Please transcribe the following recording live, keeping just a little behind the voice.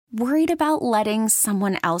Worried about letting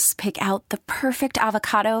someone else pick out the perfect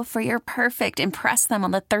avocado for your perfect impress them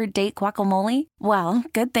on the third date guacamole? Well,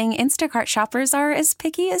 good thing Instacart shoppers are as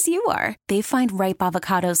picky as you are. They find ripe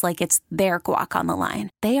avocados like it's their guac on the line.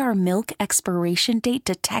 They are milk expiration date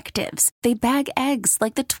detectives. They bag eggs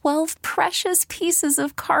like the 12 precious pieces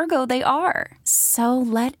of cargo they are. So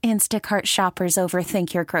let Instacart shoppers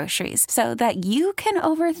overthink your groceries so that you can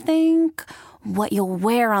overthink what you'll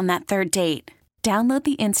wear on that third date. Download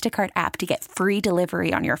the Instacart app to get free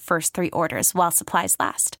delivery on your first 3 orders while supplies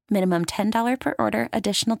last. Minimum $10 per order.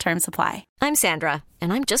 Additional terms apply. I'm Sandra,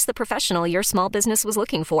 and I'm just the professional your small business was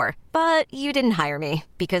looking for. But you didn't hire me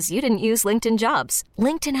because you didn't use LinkedIn Jobs.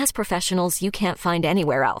 LinkedIn has professionals you can't find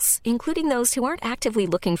anywhere else, including those who aren't actively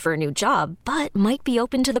looking for a new job, but might be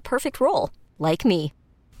open to the perfect role, like me.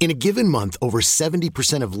 In a given month, over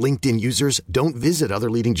 70% of LinkedIn users don't visit other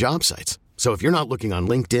leading job sites. So if you're not looking on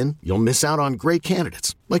LinkedIn, you'll miss out on great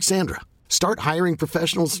candidates like Sandra. Start hiring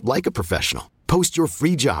professionals like a professional. Post your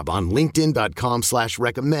free job on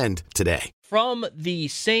linkedin.com/recommend today. From the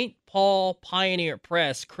St. Paul Pioneer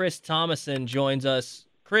Press, Chris Tomasson joins us.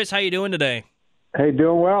 Chris, how you doing today? Hey,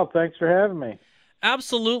 doing well. Thanks for having me.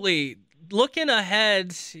 Absolutely. Looking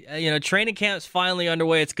ahead, training camp's finally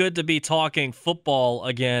underway. It's good to be talking football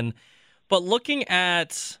again. But looking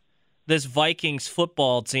at this Vikings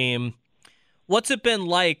football team, what's it been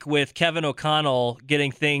like with Kevin O'Connell getting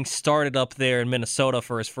things started up there in Minnesota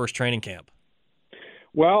for his first training camp?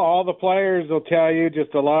 Well, all the players will tell you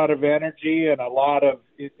just a lot of energy and a lot of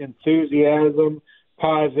enthusiasm,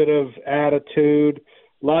 positive attitude,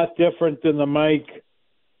 a lot different than the Mike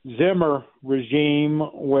Zimmer regime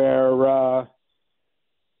where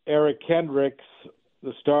Eric Kendricks,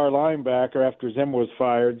 the star linebacker, after Zimmer was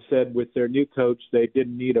fired, said with their new coach they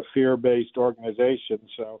didn't need a fear-based organization.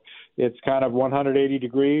 So it's kind of 180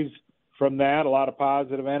 degrees from that, a lot of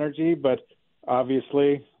positive energy, but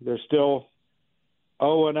obviously they're still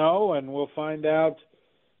 0-0, and we'll find out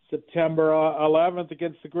September 11th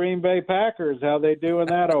against the Green Bay Packers how they do in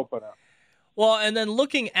that opener. Well, and then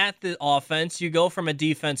looking at the offense, you go from a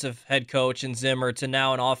defensive head coach in Zimmer to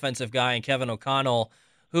now an offensive guy in Kevin O'Connell,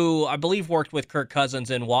 who I believe worked with Kirk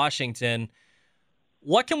Cousins in Washington.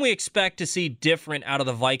 What can we expect to see different out of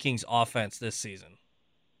the Vikings offense this season?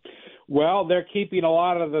 Well, they're keeping a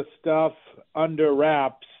lot of the stuff under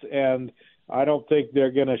wraps, and I don't think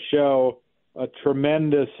they're going to show a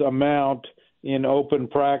tremendous amount in open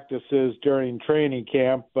practices during training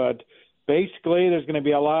camp, but basically there's going to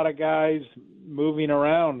be a lot of guys moving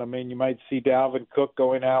around. I mean, you might see Dalvin Cook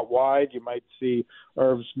going out wide. You might see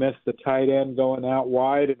Irv Smith, the tight end, going out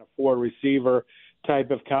wide in a 4-receiver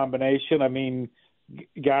type of combination. I mean,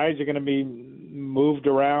 guys are going to be moved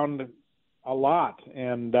around a lot,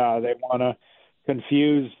 and they want to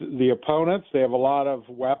confuse the opponents. They have a lot of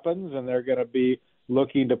weapons, and they're going to be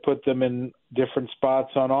looking to put them in different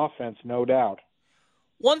spots on offense, no doubt.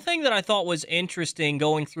 One thing that I thought was interesting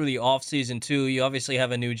going through the offseason, too, you obviously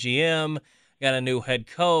have a new GM, got a new head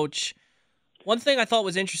coach. One thing I thought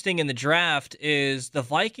was interesting in the draft is the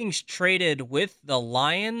Vikings traded with the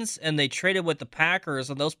Lions and they traded with the Packers,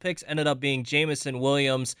 and those picks ended up being Jamison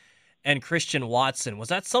Williams and Christian Watson. Was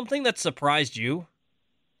that something that surprised you?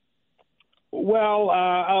 Well,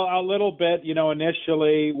 a little bit.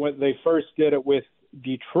 Initially when they first did it with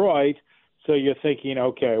Detroit, so you're thinking,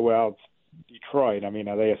 okay, well, it's Detroit. I mean,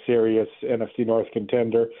 are they a serious NFC North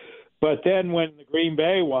contender? But then when the Green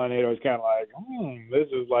Bay won, it was kind of like, this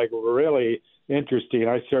is like really interesting.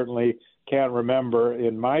 I certainly can't remember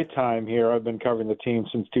in my time here, I've been covering the team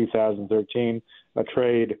since 2013, a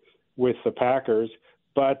trade with the Packers.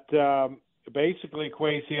 But basically,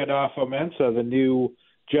 Kwesi Adolfo-Mensah, the new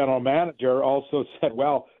general manager, also said,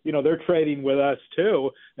 well, they're trading with us too,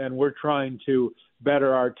 and we're trying to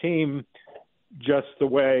better our team just the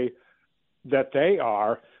way that they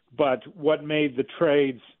are. But what made the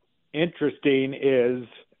trades interesting is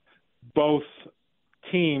both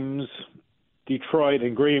teams, Detroit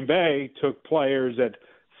and Green Bay, took players at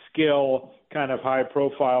skill, kind of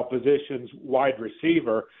high-profile positions, wide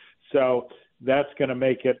receiver. So that's going to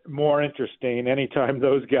make it more interesting. Anytime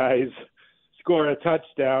those guys score a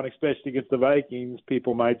touchdown, especially against the Vikings,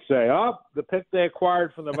 people might say, the pick they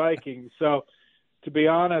acquired from the Vikings. So to be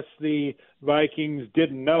honest, the Vikings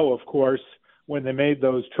didn't know, of course, when they made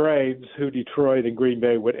those trades, who Detroit and Green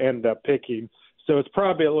Bay would end up picking. So it's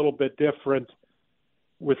probably a little bit different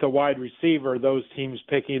with a wide receiver, those teams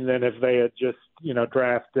picking, than if they had just,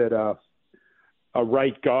 drafted a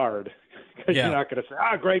right guard. Because you're not going to say,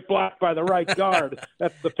 great block by the right guard.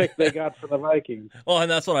 That's the pick they got for the Vikings. Well, and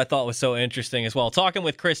that's what I thought was so interesting as well. Talking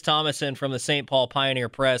with Chris Tomasson from the St. Paul Pioneer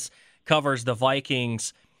Press, covers the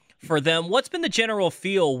Vikings. for them. What's been the general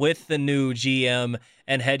feel with the new GM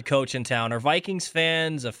and head coach in town? Are Vikings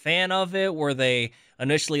fans a fan of it? Were they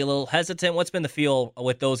initially a little hesitant? What's been the feel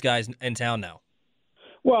with those guys in town now?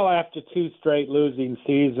 Well, after 2 straight losing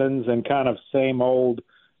seasons and kind of same old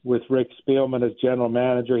with Rick Spielman as general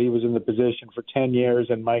manager, he was in the position for 10 years,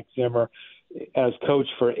 and Mike Zimmer as coach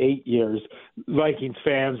for 8 years. Vikings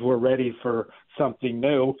fans were ready for something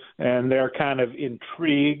new, and they're kind of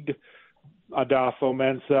intrigued.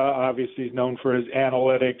 Adolfo-Mensah obviously is known for his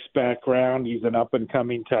analytics background. He's an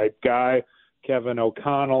up-and-coming type guy. Kevin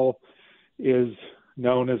O'Connell is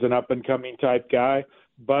known as an up-and-coming type guy.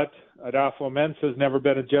 But Adolfo-Mensah has never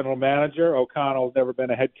been a general manager. O'Connell's never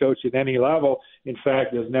been a head coach at any level. In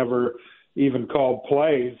fact, has never even called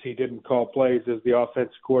plays. He didn't call plays as the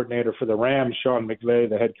offensive coordinator for the Rams. Sean McVay,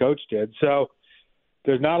 the head coach, did. So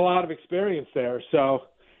there's not a lot of experience there. So,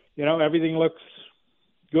 everything looks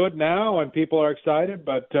good now and people are excited,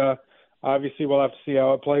 but obviously we'll have to see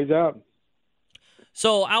how it plays out.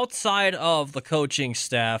 So outside of the coaching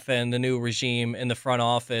staff and the new regime in the front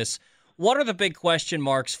office, what are the big question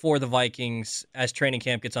marks for the Vikings as training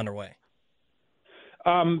camp gets underway?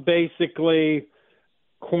 Basically,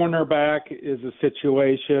 cornerback is a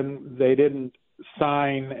situation. They didn't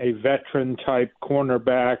sign a veteran-type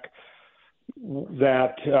cornerback,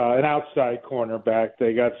 that an outside cornerback.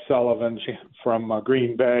 They got Sullivan from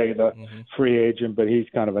Green Bay, the free agent, but he's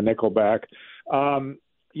kind of a nickelback.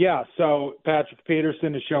 So Patrick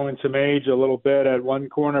Peterson is showing some age a little bit at one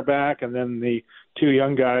cornerback, and then the 2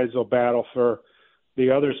 young guys will battle for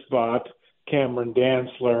the other spot, Cameron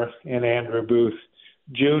Dantzler and Andrew Booth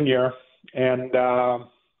Jr. And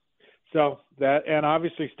and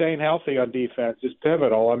obviously staying healthy on defense is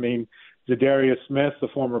pivotal. I mean, Zadarius Smith, the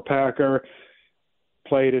former Packer,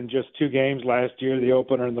 played in just 2 games last year, the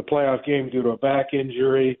opener and the playoff game, due to a back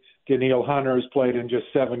injury. Daniil Hunter has played in just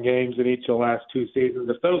 7 games in each of the last 2 seasons.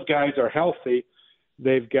 If those guys are healthy,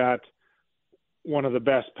 they've got one of the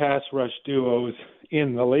best pass rush duos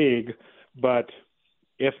in the league. But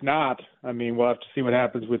if not, we'll have to see what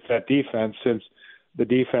happens with that defense, since the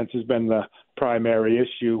defense has been the primary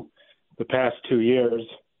issue the past 2 years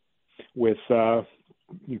with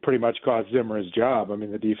pretty much cost Zimmer his job.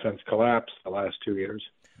 The defense collapsed the last 2 years.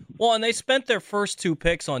 Well, and they spent their first 2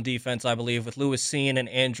 picks on defense, I believe, with Lewis Cine and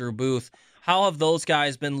Andrew Booth. How have those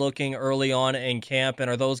guys been looking early on in camp, and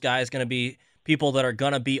are those guys going to be people that are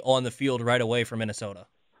going to be on the field right away for Minnesota?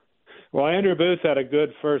 Well, Andrew Booth had a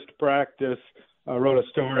good first practice. I wrote a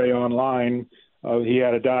story online. He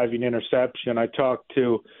had a diving interception. I talked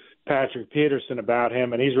to Patrick Peterson about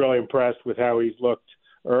him, and he's really impressed with how he's looked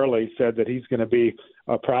early. Said that he's going to be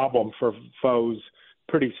a problem for foes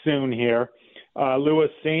pretty soon here. Lewis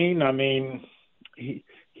Cine, I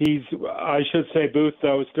should say Booth,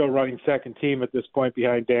 though, is still running second team at this point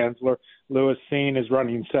behind Dantzler. Lewis Cine is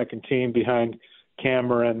running second team behind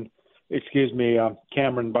Cameron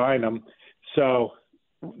Bynum. So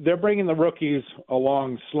they're bringing the rookies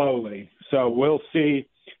along slowly. So we'll see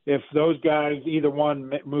if those guys, either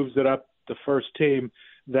one moves it up the first team.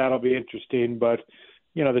 That'll be interesting. But,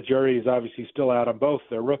 the jury is obviously still out on both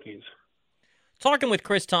their rookies. Talking with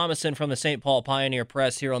Chris Tomasson from the St. Paul Pioneer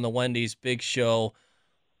Press here on the Wendy's Big Show.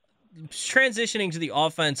 Transitioning to the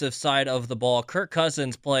offensive side of the ball, Kirk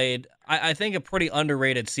Cousins played, I think, a pretty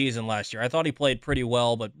underrated season last year. I thought he played pretty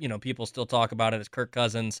well, but, people still talk about it as Kirk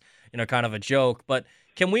Cousins, kind of a joke. But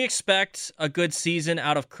can we expect a good season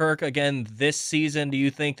out of Kirk again this season? Do you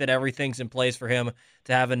think that everything's in place for him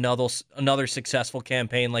to have another successful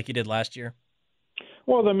campaign like he did last year?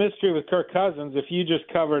 Well, the mystery with Kirk Cousins, if you just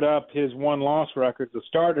covered up his 1-loss record as a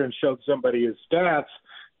starter and showed somebody his stats,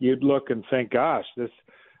 you'd look and think, gosh, this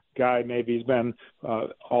guy maybe he's been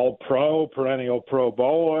all-pro, perennial Pro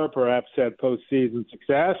Bowler, perhaps had postseason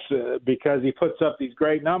success because he puts up these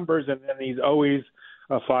great numbers, and then he's always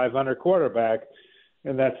a 500 quarterback.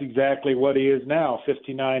 And that's exactly what he is now,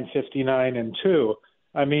 59-2.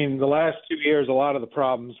 The last 2 years, a lot of the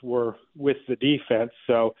problems were with the defense,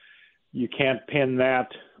 so you can't pin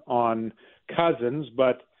that on Cousins,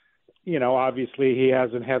 but, obviously he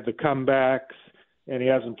hasn't had the comebacks and he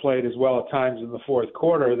hasn't played as well at times in the fourth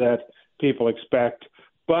quarter that people expect.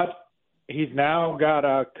 But he's now got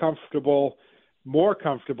a more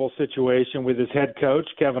comfortable situation with his head coach,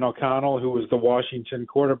 Kevin O'Connell, who was the Washington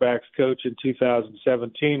quarterbacks coach in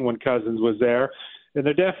 2017 when Cousins was there. And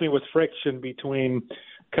there definitely was friction between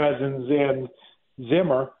Cousins and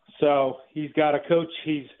Zimmer. So he's got a coach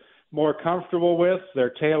he's more comfortable with.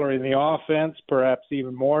 They're tailoring the offense perhaps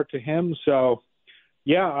even more to him. So,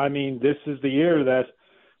 this is the year that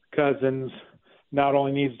Cousins not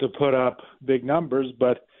only needs to put up big numbers,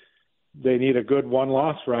 but they need a good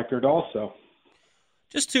one-loss record also.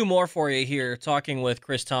 Just two more for you here, talking with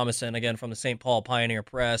Chris Tomasson, again, from the St. Paul Pioneer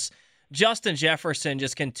Press. Justin Jefferson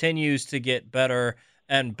just continues to get better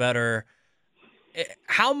and better.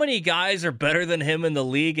 How many guys are better than him in the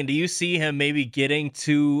league, and do you see him maybe getting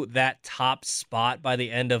to that top spot by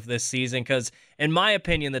the end of this season? Because, in my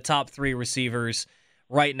opinion, the top three receivers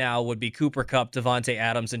right now would be Cooper Kupp, Devontae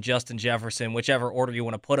Adams, and Justin Jefferson, whichever order you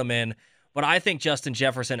want to put them in. But I think Justin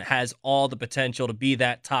Jefferson has all the potential to be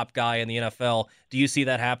that top guy in the NFL. Do you see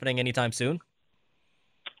that happening anytime soon?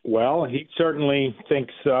 Well, he certainly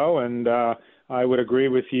thinks so, and I would agree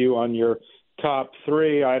with you on your top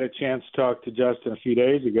three. I had a chance to talk to Justin a few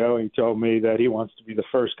days ago. He told me that he wants to be the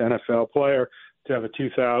first NFL player to have a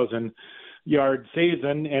 2,000-yard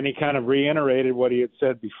season, and he kind of reiterated what he had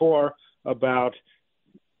said before about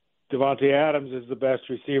Devontae Adams is the best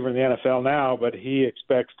receiver in the NFL now, but he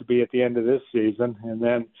expects to be at the end of this season. And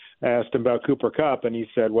then I asked him about Cooper Kupp, and he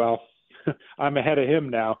said, well, I'm ahead of him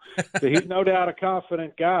now. So he's no doubt a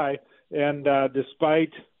confident guy, and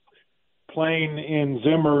despite playing in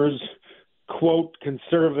Zimmer's, quote,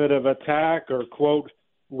 conservative attack or, quote,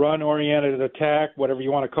 run-oriented attack, whatever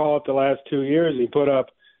you want to call it, the last 2 years, he put up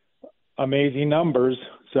amazing numbers.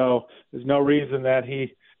 So there's no reason that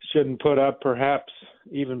he shouldn't put up perhaps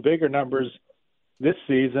even bigger numbers this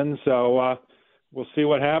season. So we'll see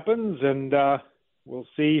what happens, and we'll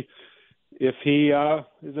see if he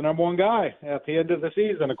is the number one guy at the end of the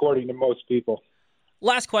season, according to most people.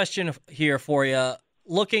 Last question here for you.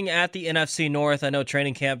 Looking at the NFC North, I know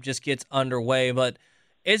training camp just gets underway, but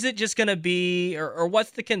is it just going to be, or what's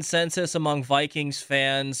the consensus among Vikings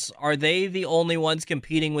fans? Are they the only ones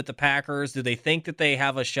competing with the Packers? Do they think that they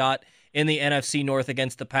have a shot in the NFC North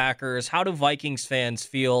against the Packers? How do Vikings fans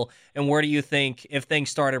feel, and where do you think, if things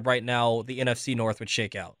started right now, the NFC North would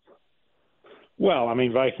shake out? Well, I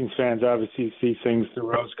mean, Vikings fans obviously see things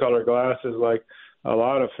through rose-colored glasses like a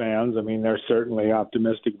lot of fans. I mean, they're certainly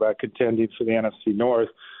optimistic about contending for the NFC North.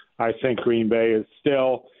 I think Green Bay is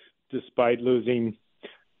still, despite losing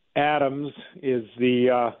Adams, is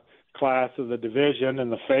the class of the division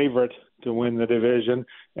and the favorite to win the division.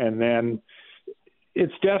 And then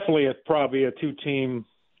it's definitely probably a two-team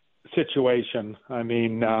situation. I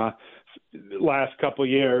mean, last couple of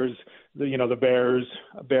years, the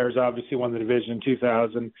Bears obviously won the division in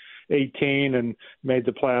 2018 and made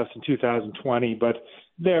the playoffs in 2020, but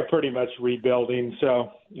they're pretty much rebuilding.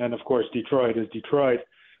 So, and of course, Detroit is Detroit.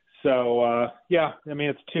 So, yeah, I mean,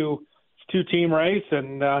 it's two-team race,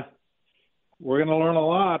 and we're going to learn a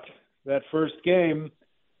lot. That first game,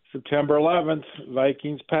 September 11th,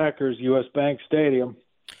 Vikings-Packers, U.S. Bank Stadium.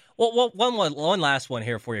 Well, one last one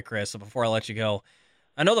here for you, Chris, before I let you go.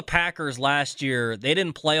 I know the Packers last year, they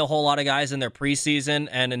didn't play a whole lot of guys in their preseason,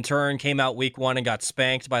 and in turn came out week one and got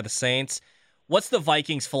spanked by the Saints. What's the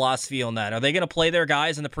Vikings' philosophy on that? Are they going to play their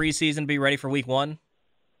guys in the preseason, be ready for week one?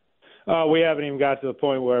 We haven't even got to the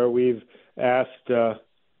point where we've asked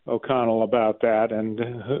O'Connell about that, and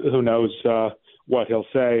who knows what he'll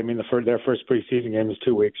say. I mean, their first preseason game is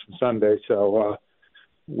 2 weeks from Sunday, so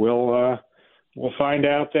we'll find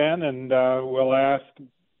out then, and we'll ask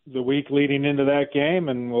the week leading into that game,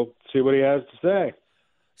 and we'll see what he has to say.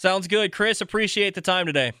 Sounds good. Chris, appreciate the time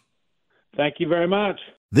today. Thank you very much.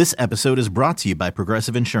 This episode is brought to you by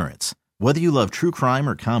Progressive Insurance. Whether you love true crime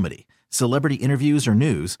or comedy, celebrity interviews or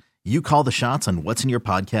news, you call the shots on what's in your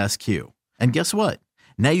podcast queue. And guess what?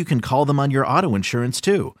 Now you can call them on your auto insurance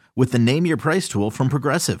too with the Name Your Price tool from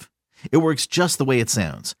Progressive. It works just the way it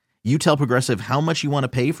sounds. You tell Progressive how much you want to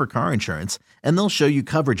pay for car insurance, and they'll show you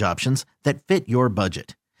coverage options that fit your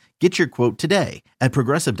budget. Get your quote today at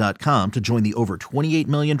Progressive.com to join the over 28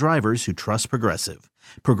 million drivers who trust Progressive.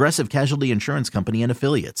 Progressive Casualty Insurance Company and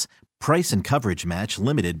Affiliates. Price and coverage match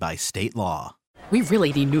limited by state law. We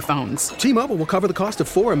really need new phones. T-Mobile will cover the cost of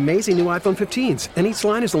 4 amazing new iPhone 15s, and each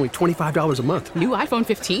line is only $25 a month. New iPhone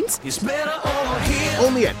 15s? It's better over here.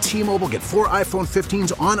 Only at T-Mobile, get 4 iPhone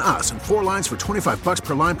 15s on us and 4 lines for $25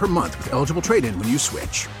 per line per month with eligible trade-in when you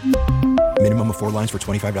switch. Minimum of 4 lines for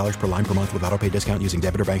 $25 per line per month with autopay discount using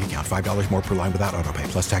debit or bank account. $5 more per line without autopay,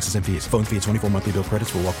 plus taxes and fees. Phone fee at 24 monthly bill credits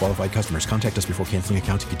for well-qualified customers. Contact us before canceling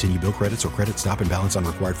account to continue bill credits or credit stop and balance on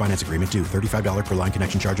required finance agreement due. $35 per line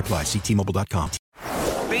connection charge applies. See T-Mobile.com.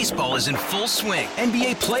 Baseball is in full swing.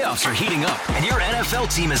 NBA playoffs are heating up, and your NFL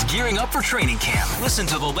team is gearing up for training camp. Listen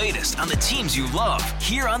to the latest on the teams you love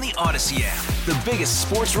here on the Odyssey app. The biggest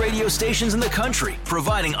sports radio stations in the country,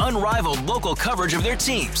 providing unrivaled local coverage of their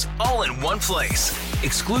teams, all in one place.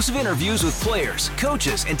 Exclusive interviews with players,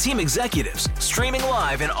 coaches, and team executives, streaming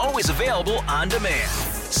live and always available on demand.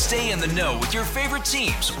 Stay in the know with your favorite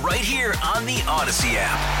teams right here on the Odyssey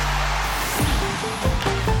app.